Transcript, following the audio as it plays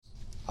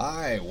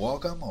Hi,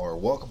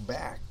 welcome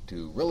back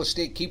to Real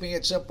Estate Keeping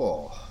It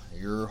Simple.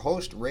 Your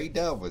host, Ray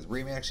Dove with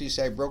REMAX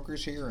Eastside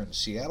Brokers here in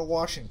Seattle,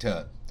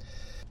 Washington.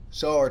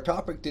 So our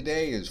topic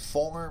today is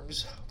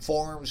forms.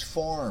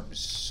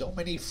 So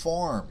many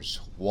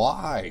forms.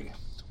 Why?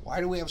 Why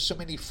do we have so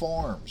many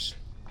forms?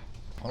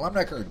 Well, I'm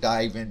not going to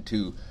dive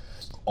into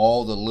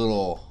all the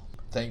little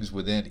things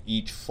within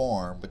each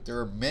form, but there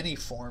are many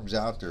forms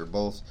out there,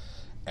 both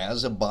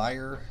as a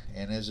buyer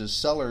and as a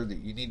seller, that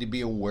you need to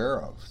be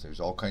aware of. There's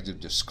all kinds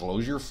of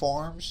disclosure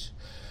forms.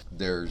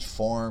 There's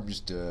forms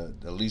to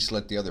at least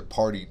let the other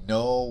party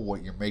know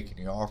what you're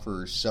making the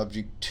offer is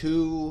subject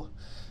to,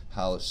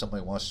 how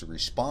somebody wants to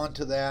respond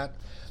to that.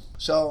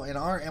 So in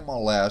our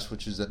MLS,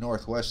 which is the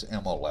Northwest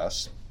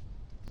MLS,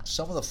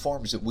 some of the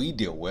forms that we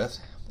deal with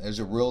as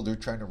a realtor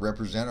trying to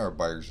represent our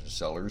buyers and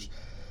sellers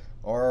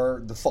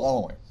are the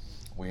following.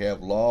 We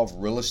have Law of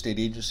Real Estate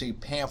Agency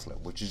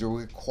pamphlet, which is a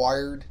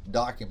required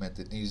document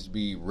that needs to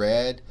be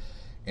read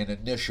and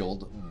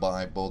initialed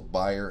by both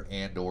buyer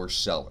and or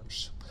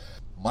sellers.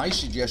 My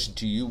suggestion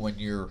to you when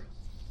you're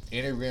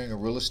interviewing a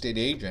real estate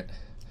agent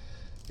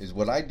is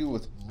what I do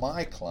with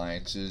my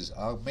clients is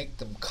I'll make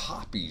them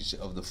copies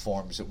of the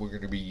forms that we're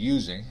going to be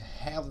using,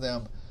 have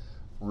them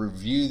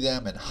review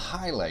them and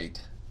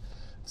highlight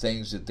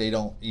things that they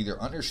don't either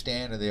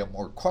understand or they have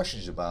more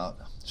questions about,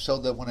 so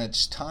that when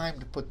it's time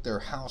to put their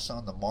house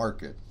on the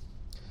market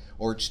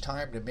or it's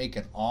time to make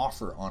an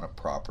offer on a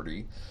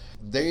property,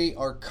 they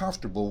are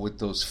comfortable with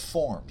those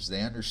forms.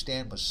 They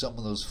understand what some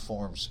of those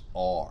forms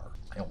are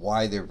and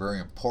why they're very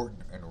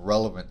important and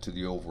relevant to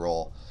the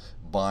overall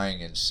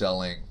buying and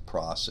selling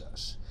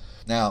process.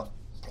 Now,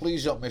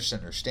 please don't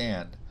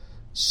misunderstand.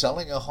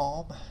 Selling a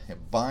home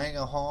and buying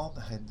a home,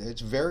 it's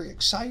very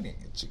exciting.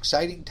 It's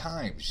exciting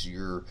times.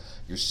 You're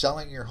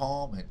selling your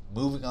home and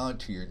moving on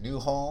to your new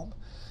home.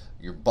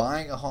 You're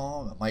buying a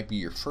home. It might be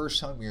your first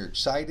home. You're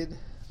excited.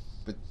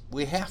 But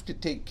we have to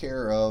take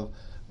care of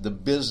the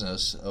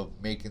business of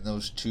making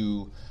those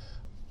two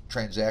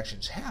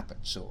transactions happen.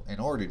 So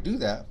in order to do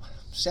that,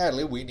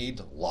 sadly, we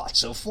need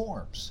lots of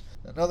forms.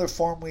 Another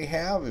form we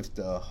have, if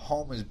the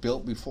home is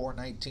built before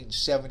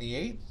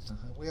 1978,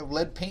 we have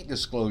lead paint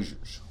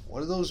disclosures. What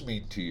do those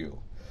mean to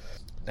you?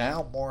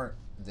 Now, more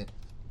than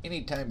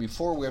any time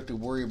before, we have to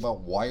worry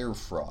about wire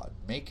fraud,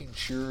 making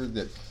sure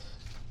that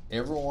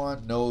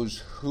everyone knows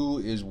who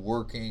is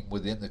working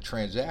within the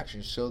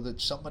transaction so that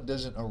someone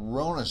doesn't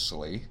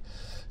erroneously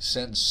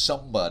send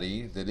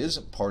somebody that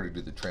isn't party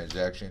to the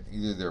transaction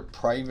either their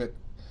private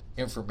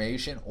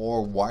information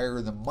or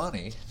wire the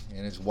money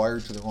and it's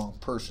wired to the wrong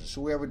person.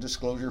 So we have a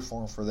disclosure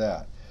form for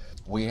that.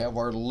 We have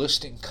our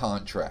listing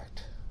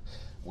contract.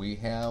 We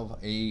have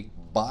a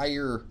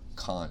buyer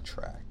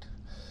contract.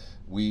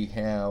 We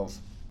have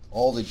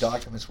all the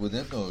documents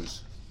within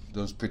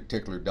those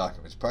particular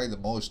documents. Probably the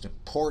most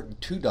important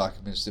two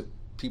documents that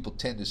people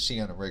tend to see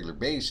on a regular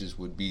basis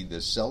would be the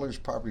seller's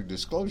property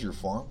disclosure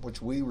form,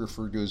 which we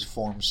refer to as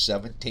Form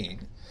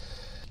 17.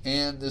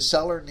 And the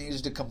seller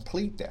needs to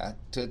complete that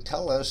to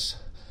tell us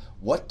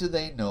what do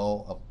they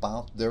know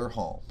about their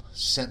home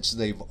since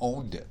they've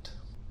owned it.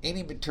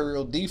 Any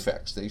material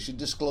defects, they should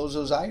disclose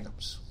those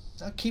items.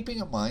 Now, keeping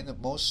in mind that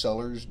most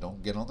sellers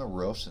don't get on the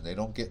roofs and they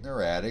don't get in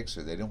their attics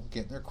or they don't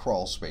get in their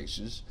crawl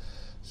spaces.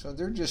 So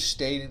they're just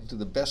stating to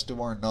the best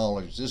of our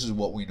knowledge, this is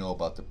what we know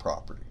about the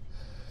property.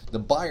 The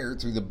buyer,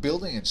 through the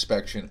building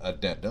inspection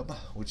addendum,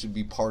 which would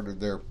be part of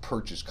their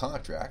purchase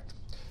contract,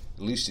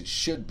 at least it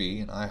should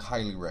be, and I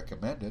highly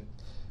recommend it.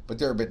 But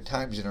there have been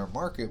times in our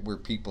market where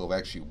people have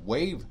actually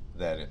waived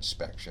that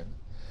inspection.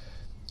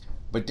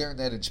 But during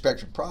that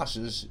inspection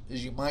process,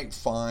 as you might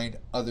find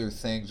other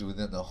things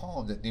within the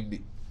home that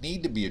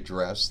need to be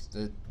addressed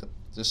that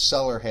the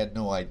seller had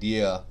no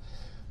idea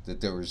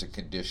that there was a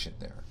condition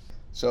there.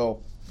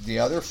 So the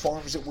other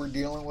forms that we're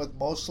dealing with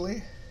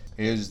mostly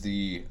is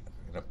an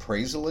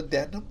appraisal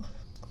addendum.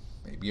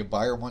 Maybe a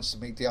buyer wants to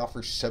make the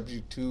offer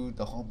subject to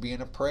the home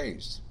being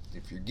appraised.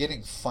 If you're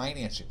getting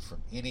financing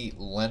from any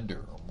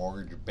lender or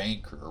mortgage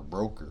banker or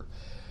broker,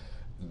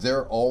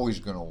 they're always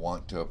going to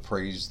want to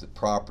appraise the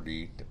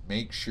property to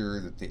make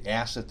sure that the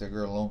asset they're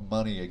going to loan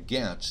money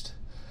against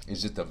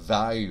is at the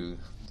value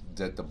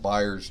that the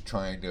buyer's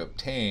trying to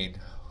obtain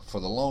for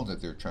the loan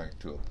that they're trying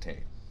to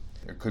obtain.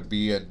 There could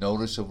be a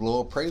notice of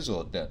low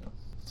appraisal addendum,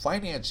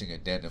 financing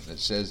addendum that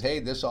says, hey,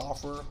 this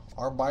offer,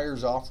 our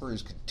buyer's offer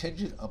is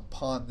contingent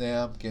upon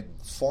them getting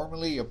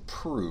formally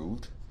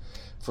approved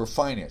for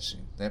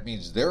financing. That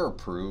means they're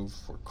approved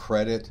for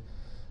credit,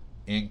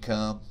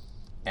 income,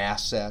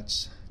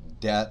 assets,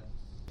 debt.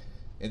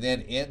 And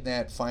then in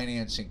that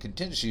financing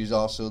contingency is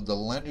also the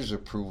lender's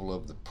approval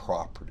of the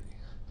property.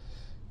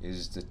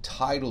 Is the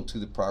title to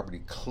the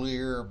property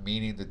clear,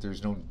 meaning that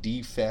there's no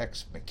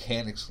defects,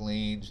 mechanics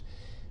liens,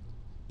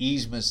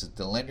 easements that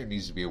the lender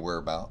needs to be aware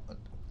about?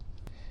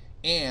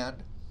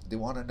 And they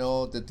want to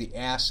know that the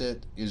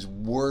asset is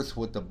worth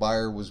what the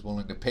buyer was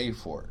willing to pay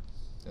for it.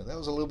 Now, that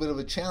was a little bit of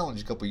a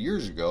challenge a couple of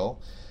years ago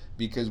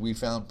because we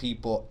found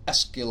people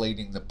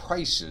escalating the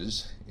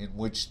prices in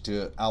which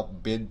to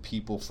outbid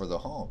people for the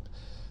home.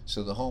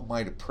 So the home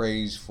might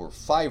appraise for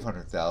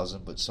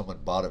 $500,000, but someone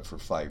bought it for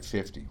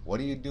 $550,000. What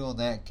do you do in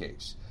that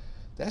case?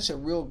 That's a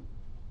real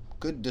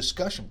good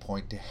discussion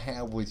point to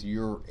have with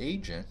your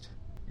agent,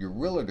 your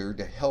realtor,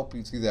 to help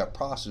you through that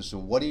process. So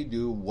what do you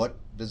do? What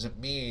does it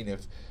mean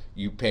if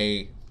you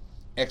pay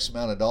X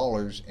amount of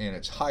dollars and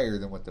it's higher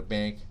than what the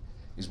bank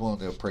is willing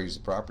to appraise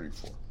the property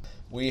for?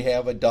 We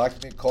have a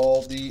document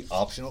called the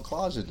optional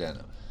clause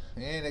addendum,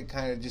 and it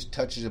kind of just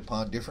touches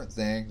upon different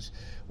things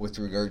with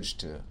regards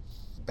to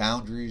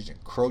boundaries,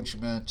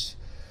 encroachments.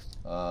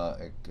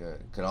 It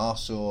can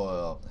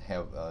also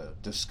have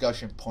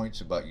discussion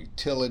points about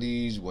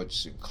utilities,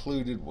 what's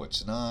included,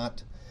 what's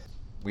not.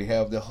 We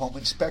have the home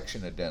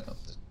inspection addendum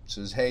that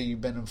says, hey,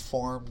 you've been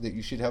informed that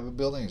you should have a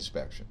building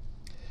inspection.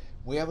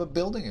 We have a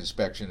building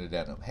inspection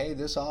addendum. Hey,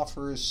 this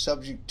offer is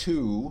subject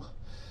to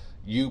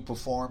you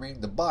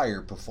the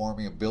buyer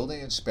performing a building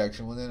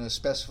inspection within a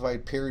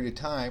specified period of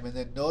time, and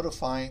then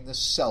notifying the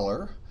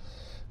seller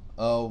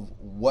of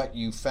what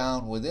you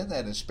found within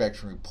that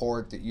inspection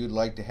report that you'd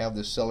like to have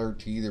the seller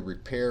to either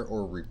repair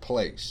or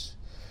replace.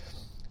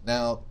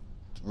 Now,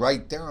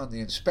 right there on the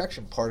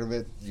inspection part of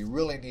it, you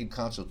really need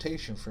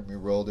consultation from your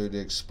realtor to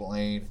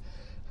explain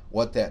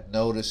what that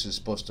notice is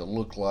supposed to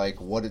look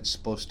like, what it's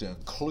supposed to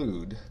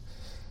include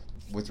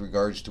with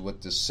regards to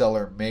what the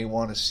seller may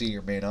want to see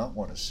or may not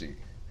want to see.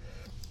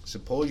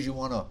 Suppose you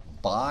want to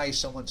buy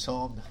someone's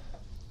home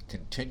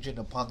contingent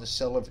upon the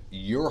sale of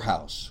your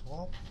house.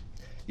 Well,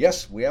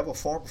 yes, we have a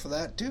form for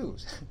that too.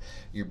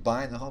 You're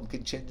buying the home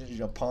contingent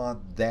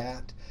upon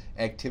that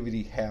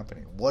activity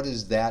happening. What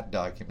does that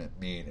document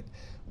mean? And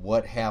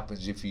what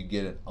happens if you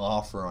get an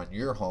offer on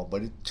your home,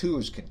 but it too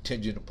is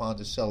contingent upon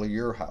the sale of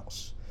your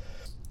house?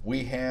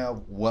 We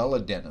have well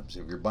addendums.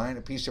 If you're buying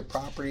a piece of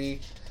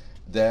property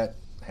that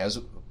has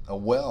a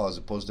well as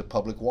opposed to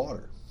public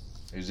water,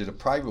 is it a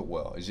private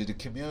well? Is it a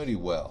community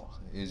well?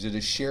 Is it a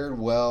shared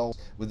well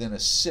within a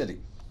city?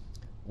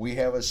 We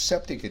have a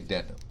septic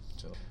addendum.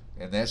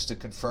 And that's to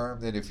confirm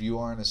that if you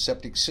are in a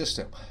septic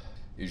system,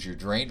 is your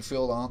drain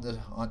field on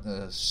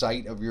the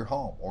site of your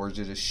home, or is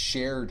it a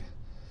shared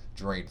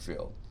drain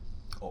field,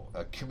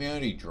 a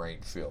community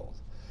drain field?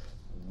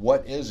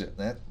 What is it?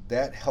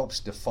 That helps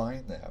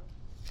define that.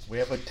 We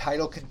have a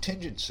title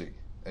contingency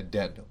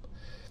addendum.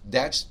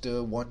 That's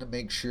the one to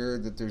make sure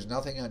that there's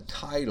nothing on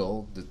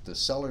title that the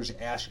seller's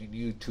asking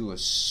you to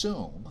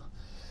assume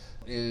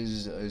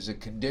is a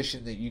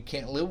condition that you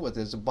can't live with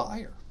as a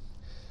buyer.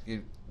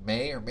 It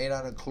may or may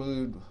not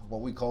include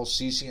what we call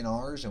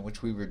CC&Rs, in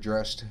which we've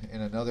addressed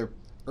in another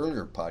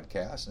earlier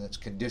podcast, and that's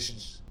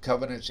conditions,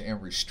 covenants,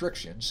 and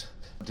restrictions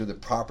to the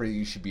property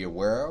you should be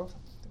aware of.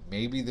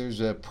 Maybe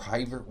there's a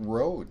private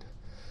road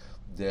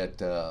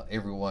that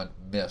everyone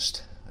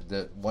missed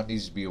that one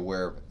needs to be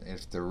aware of.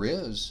 If there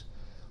is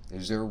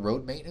there a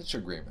road maintenance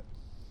agreement?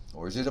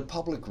 Or is it a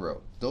public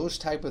road? Those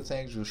type of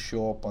things will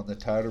show up on the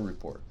title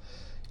report.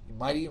 You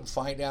might even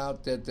find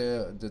out that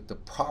the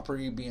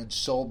property being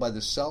sold by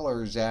the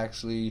seller is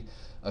actually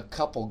a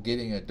couple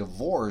getting a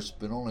divorce,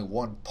 but only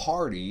one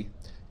party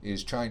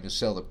is trying to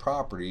sell the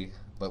property,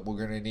 but we're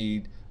going to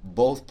need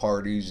both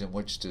parties in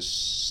which to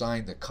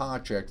sign the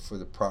contract for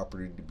the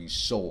property to be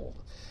sold.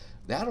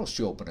 That'll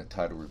show up in a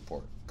title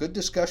report. Good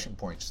discussion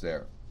points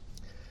there.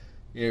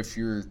 If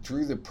you're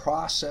through the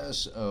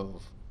process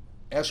of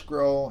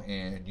escrow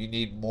and you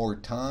need more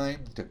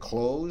time to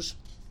close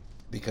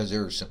because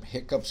there are some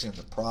hiccups in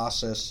the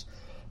process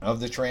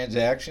of the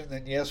transaction,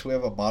 then yes, we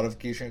have a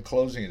modification and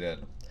closing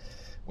addendum.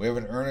 We have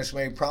an earnest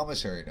money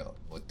promissory note.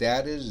 What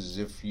that is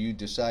if you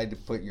decide to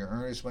put your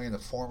earnest money in the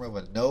form of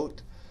a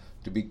note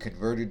to be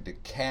converted to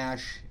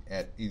cash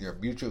at either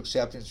mutual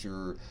acceptance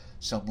or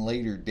some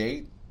later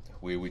date,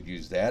 we would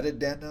use that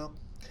addendum.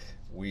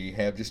 We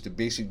have just a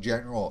basic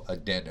general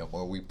addendum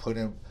where we put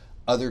in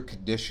other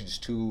conditions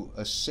to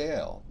a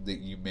sale that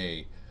you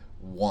may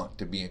want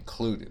to be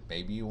included.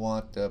 Maybe you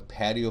want the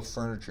patio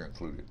furniture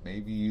included.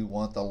 Maybe you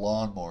want the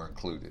lawnmower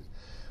included.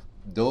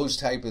 Those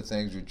type of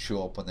things would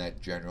show up on that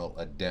general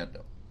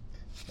addendum.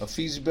 A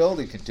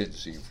feasibility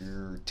contingency.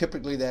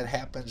 Typically that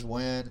happens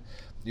when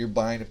you're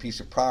buying a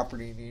piece of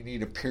property and you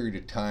need a period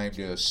of time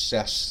to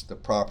assess the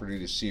property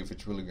to see if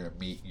it's really going to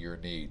meet your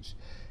needs.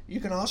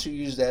 You can also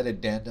use that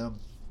addendum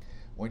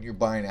when you're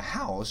buying a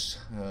house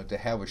to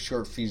have a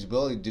short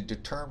feasibility to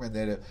determine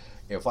that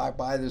if I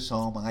buy this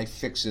home, I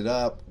fix it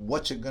up,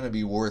 what's it going to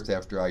be worth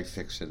after I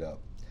fix it up?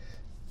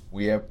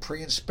 We have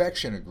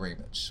pre-inspection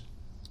agreements.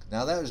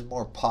 Now that was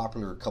more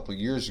popular a couple of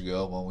years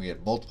ago when we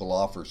had multiple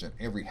offers in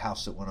every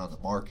house that went on the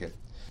market,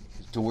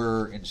 to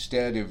where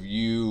instead of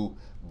you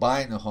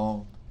buying the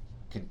home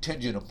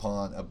contingent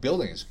upon a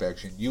building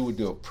inspection, you would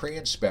do a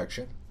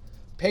pre-inspection,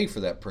 pay for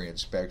that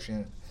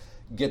pre-inspection,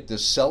 get the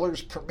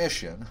seller's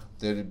permission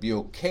that it'd be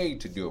okay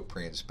to do a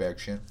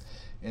pre-inspection,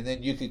 and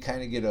then you could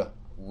kind of get a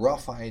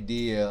rough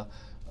idea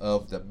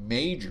of the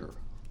major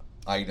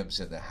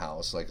items in the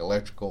house, like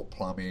electrical,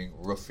 plumbing,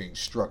 roofing,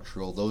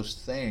 structural, those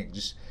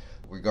things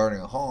regarding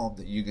a home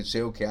that you could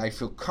say, okay, I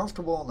feel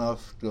comfortable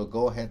enough to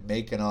go ahead and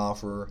make an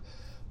offer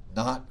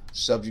not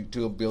subject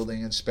to a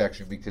building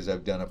inspection because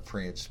I've done a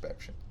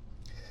pre-inspection.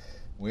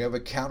 We have a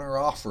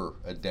counteroffer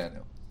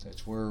addendum.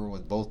 That's where,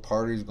 with both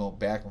parties going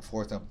back and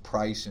forth on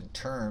price and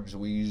terms,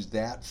 we use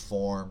that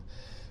form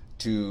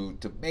to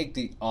make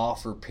the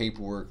offer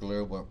paperwork a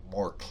little bit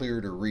more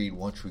clear to read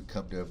once we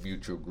come to a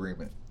mutual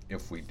agreement,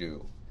 if we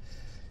do.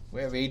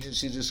 We have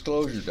agency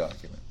disclosure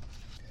document.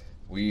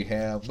 We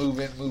have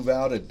move-in,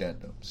 move-out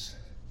addendums.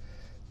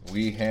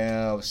 We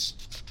have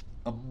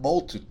a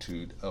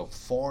multitude of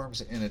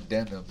forms and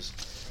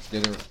addendums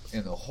that are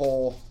in the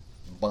whole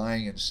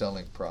buying and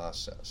selling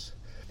process.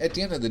 At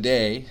the end of the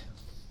day,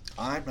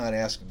 I'm not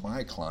asking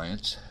my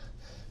clients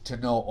to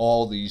know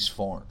all these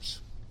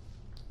forms.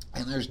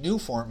 And there's new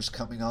forms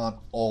coming on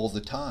all the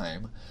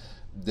time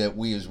that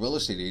we as real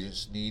estate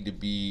agents need to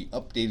be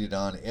updated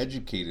on,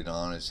 educated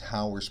on, is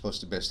how we're supposed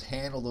to best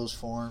handle those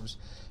forms,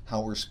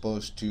 how we're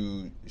supposed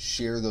to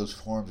share those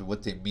forms and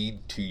what they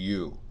mean to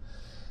you.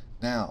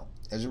 Now,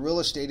 as a real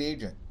estate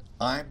agent,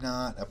 I'm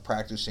not a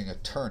practicing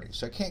attorney,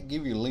 so I can't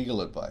give you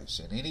legal advice.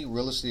 And any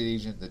real estate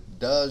agent that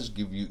does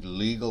give you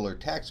legal or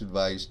tax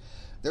advice,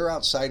 they're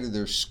outside of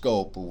their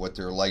scope of what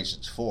they're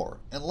licensed for.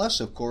 Unless,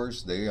 of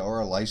course, they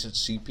are a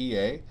licensed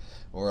CPA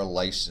or a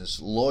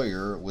licensed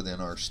lawyer within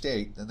our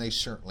state, then they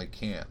certainly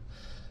can.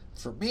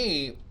 For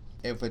me,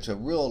 if it's a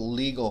real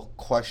legal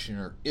question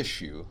or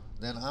issue,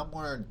 then I'm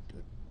going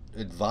to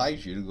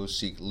advise you to go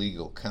seek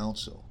legal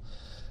counsel.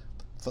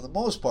 For the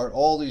most part,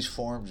 all these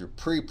forms are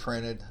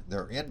pre-printed,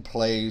 they're in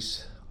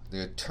place.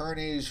 The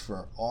attorneys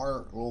for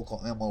our local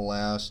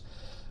MLS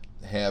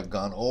have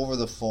gone over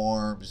the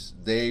forms.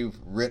 They've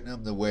written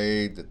them the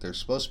way that they're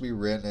supposed to be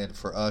written and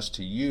for us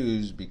to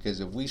use, because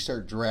if we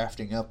start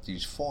drafting up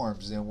these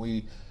forms, then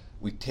we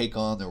take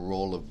on the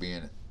role of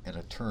being an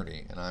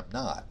attorney, and I'm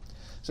not.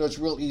 So it's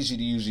real easy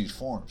to use these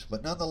forms.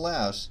 But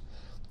nonetheless,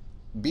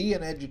 be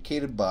an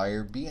educated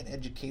buyer, be an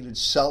educated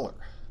seller.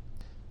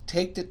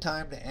 Take the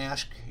time to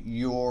ask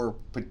your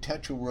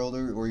potential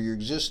realtor or your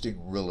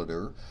existing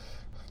realtor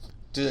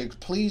to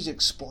please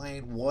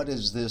explain, what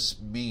does this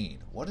mean?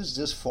 What does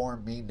this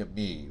form mean to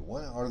me?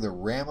 What are the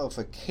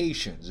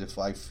ramifications if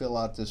I fill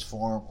out this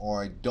form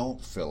or I don't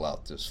fill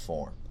out this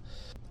form?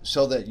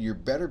 So that you're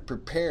better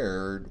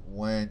prepared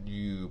when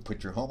you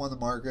put your home on the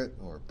market,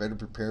 or better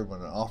prepared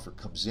when an offer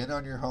comes in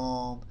on your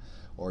home,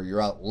 or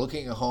you're out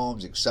looking at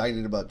homes,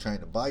 excited about trying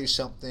to buy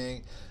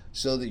something,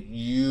 so that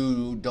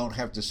you don't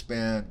have to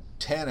spend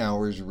 10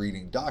 hours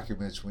reading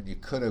documents when you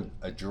could have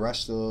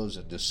addressed those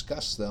and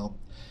discussed them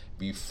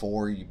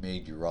before you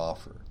made your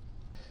offer.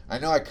 I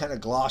know I kind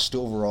of glossed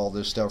over all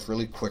this stuff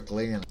really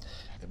quickly,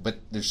 but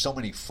there's so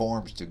many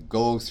forms to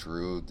go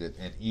through, that,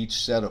 and each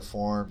set of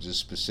forms is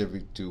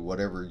specific to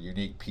whatever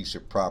unique piece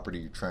of property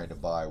you're trying to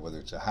buy, whether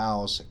it's a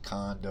house, a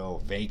condo,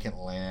 vacant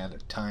land, a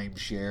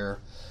timeshare.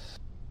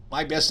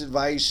 My best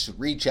advice,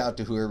 reach out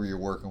to whoever you're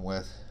working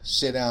with.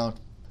 Sit down,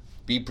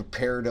 be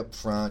prepared up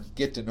front,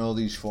 get to know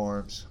these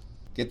forms,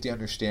 get the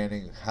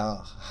understanding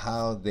of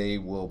how they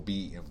will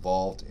be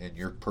involved in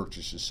your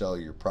purchase or sale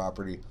of your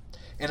property.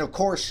 And of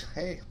course,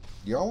 hey,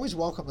 you're always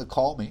welcome to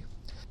call me.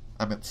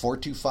 I'm at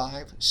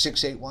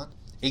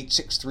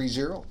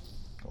 425-681-8630.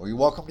 Or you're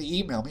welcome to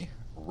email me,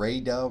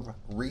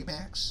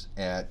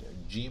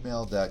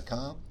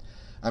 raydovremax@gmail.com.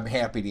 I'm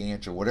happy to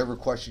answer whatever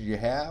questions you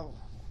have,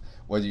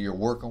 whether you're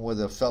working with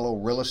a fellow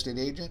real estate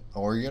agent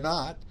or you're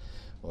not,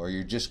 or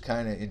you're just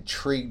kind of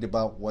intrigued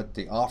about what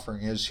the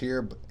offering is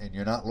here and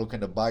you're not looking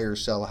to buy or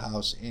sell a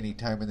house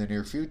anytime in the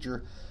near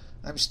future.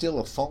 I'm still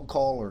a phone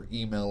call or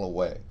email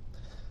away.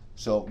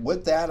 So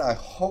with that,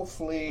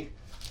 hopefully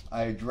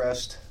I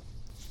addressed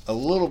a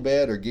little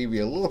bit, or gave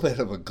you a little bit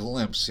of a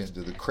glimpse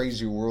into the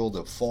crazy world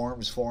of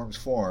forms.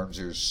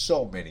 There's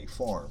so many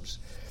forms.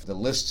 The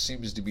list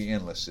seems to be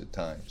endless at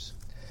times.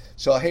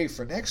 So hey,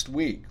 for next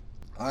week,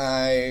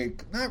 I'm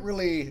not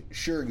really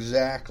sure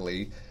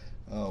exactly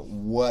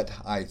what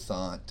I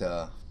thought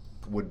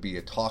would be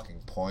a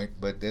talking point,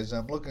 but as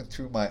I'm looking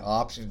through my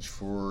options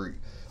for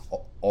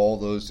all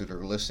those that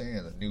are listening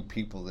and the new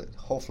people that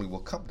hopefully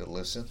will come to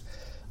listen,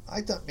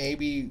 I thought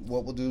maybe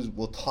what we'll do is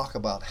we'll talk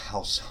about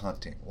house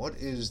hunting. What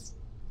is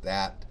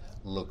that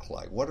look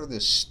like? What are the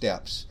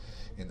steps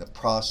in the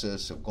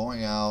process of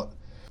going out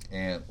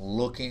and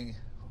looking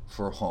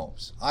for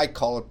homes? I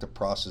call it the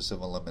process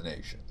of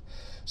elimination.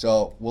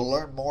 So we'll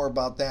learn more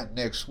about that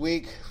next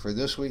week. For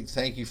this week,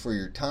 thank you for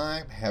your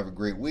time. Have a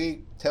great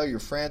week. Tell your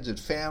friends and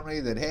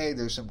family that, hey,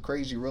 there's some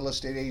crazy real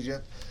estate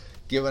agent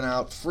giving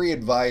out free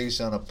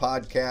advice on a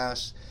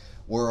podcast.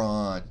 We're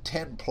on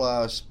 10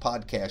 plus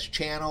podcast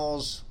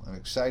channels. I'm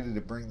excited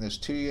to bring this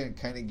to you and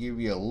kind of give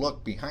you a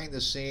look behind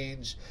the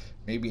scenes,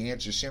 maybe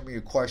answer some of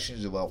your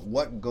questions about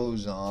what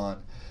goes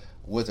on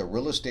with a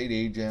real estate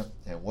agent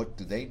and what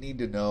do they need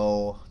to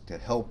know to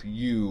help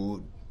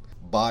you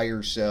buy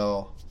or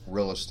sell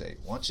real estate.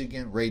 Once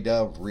again, Ray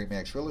Dove,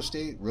 Remax Real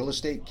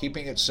Estate,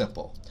 keeping it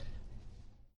simple.